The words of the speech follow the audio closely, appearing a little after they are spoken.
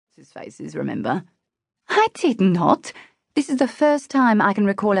his faces, remember? I did not. This is the first time I can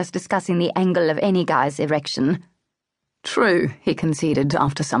recall us discussing the angle of any guy's erection. True, he conceded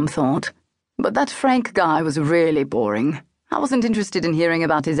after some thought. But that Frank guy was really boring. I wasn't interested in hearing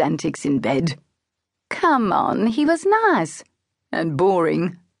about his antics in bed. Come on, he was nice. And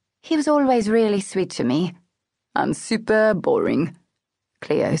boring. He was always really sweet to me. And super boring.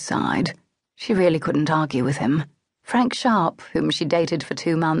 Cleo sighed. She really couldn't argue with him. Frank Sharp, whom she dated for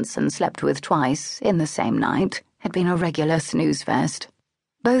 2 months and slept with twice in the same night, had been a regular snooze fest.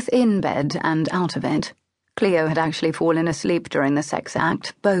 Both in bed and out of it. Cleo had actually fallen asleep during the sex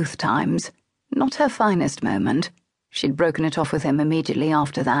act, both times. Not her finest moment. She'd broken it off with him immediately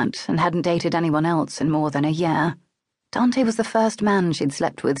after that and hadn't dated anyone else in more than a year. Dante was the first man she'd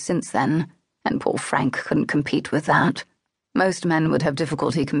slept with since then, and poor Frank couldn't compete with that. Most men would have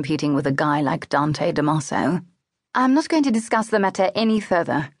difficulty competing with a guy like Dante DeMasso. I'm not going to discuss the matter any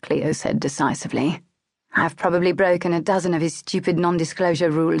further, Cleo said decisively. I've probably broken a dozen of his stupid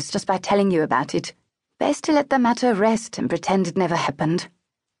non-disclosure rules just by telling you about it. Best to let the matter rest and pretend it never happened.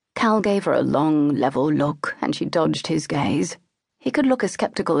 Cal gave her a long, level look, and she dodged his gaze. He could look as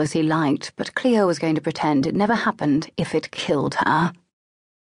skeptical as he liked, but Cleo was going to pretend it never happened if it killed her.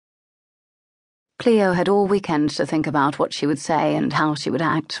 Cleo had all weekend to think about what she would say and how she would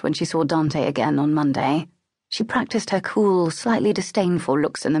act when she saw Dante again on Monday. She practiced her cool, slightly disdainful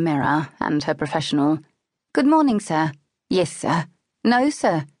looks in the mirror and her professional, "Good morning, sir. Yes, sir. No,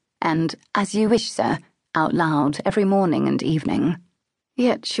 sir. And as you wish, sir," out loud every morning and evening.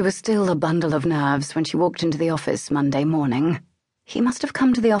 Yet she was still a bundle of nerves when she walked into the office Monday morning. He must have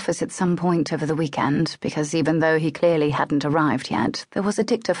come to the office at some point over the weekend, because even though he clearly hadn't arrived yet, there was a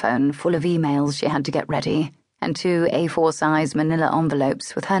dictaphone full of emails she had to get ready, and 2 A4-size manila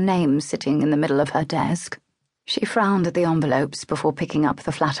envelopes with her name sitting in the middle of her desk. She frowned at the envelopes before picking up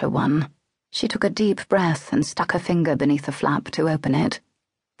the flatter one. She took a deep breath and stuck her finger beneath the flap to open it.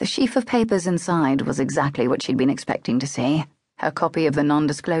 The sheaf of papers inside was exactly what she'd been expecting to see, her copy of the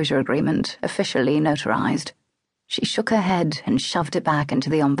non-disclosure agreement, officially notarized. She shook her head and shoved it back into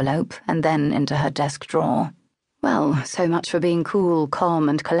the envelope and then into her desk drawer. Well, so much for being cool, calm,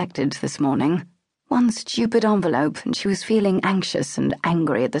 and collected this morning. One stupid envelope, and she was feeling anxious and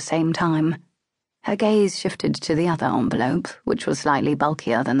angry at the same time. Her gaze shifted to the other envelope, which was slightly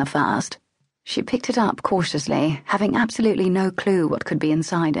bulkier than the first. She picked it up cautiously, having absolutely no clue what could be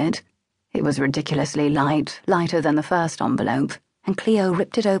inside it. It was ridiculously light, lighter than the first envelope, and Cleo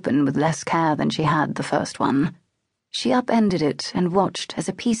ripped it open with less care than she had the first one. She upended it and watched as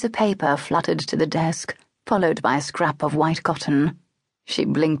a piece of paper fluttered to the desk, followed by a scrap of white cotton. She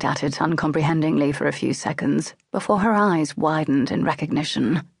blinked at it uncomprehendingly for a few seconds, before her eyes widened in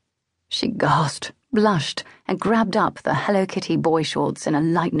recognition. She gasped, blushed, and grabbed up the Hello Kitty boy shorts in a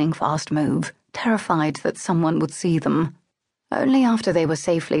lightning-fast move, terrified that someone would see them. Only after they were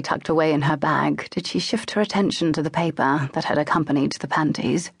safely tucked away in her bag did she shift her attention to the paper that had accompanied the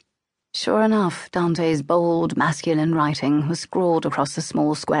panties. Sure enough, Dante's bold, masculine writing was scrawled across a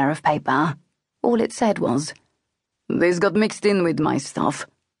small square of paper. All it said was, "This got mixed in with my stuff.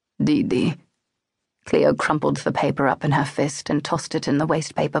 Didi." Cleo crumpled the paper up in her fist and tossed it in the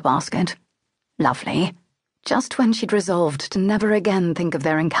wastepaper basket. Lovely. Just when she'd resolved to never again think of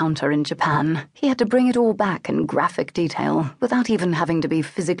their encounter in Japan, he had to bring it all back in graphic detail, without even having to be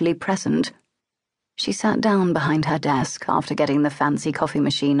physically present. She sat down behind her desk after getting the fancy coffee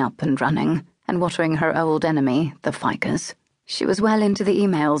machine up and running, and watering her old enemy, the ficus. She was well into the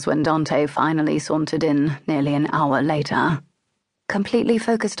emails when Dante finally sauntered in, nearly an hour later. Completely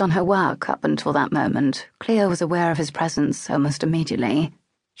focused on her work up until that moment, Cleo was aware of his presence almost immediately.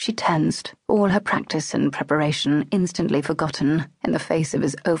 She tensed, all her practice and preparation instantly forgotten in the face of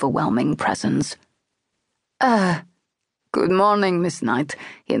his overwhelming presence. Good morning, Miss Knight,"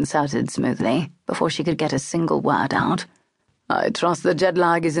 he inserted smoothly, before she could get a single word out. "I trust the jet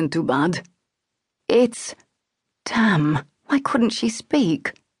lag isn't too bad." Damn, why couldn't she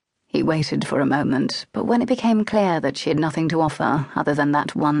speak? He waited for a moment, but when it became clear that she had nothing to offer other than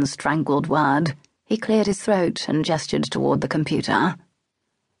that one strangled word, he cleared his throat and gestured toward the computer.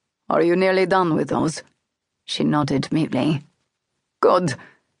 "Are you nearly done with those?" She nodded mutely. "Good."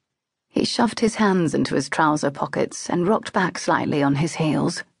 He shoved his hands into his trouser pockets and rocked back slightly on his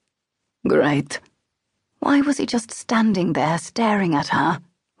heels. "Great." Why was he just standing there staring at her?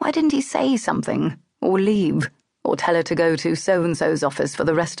 Why didn't he say something, or leave, or tell her to go to so-and-so's office for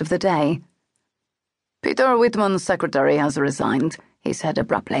the rest of the day? "Peter Whitman's secretary has resigned," he said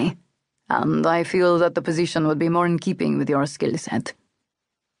abruptly, "and I feel that the position would be more in keeping with your skill set."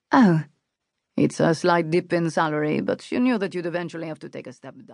 Oh. It's a slight dip in salary, but you knew that you'd eventually have to take a step down.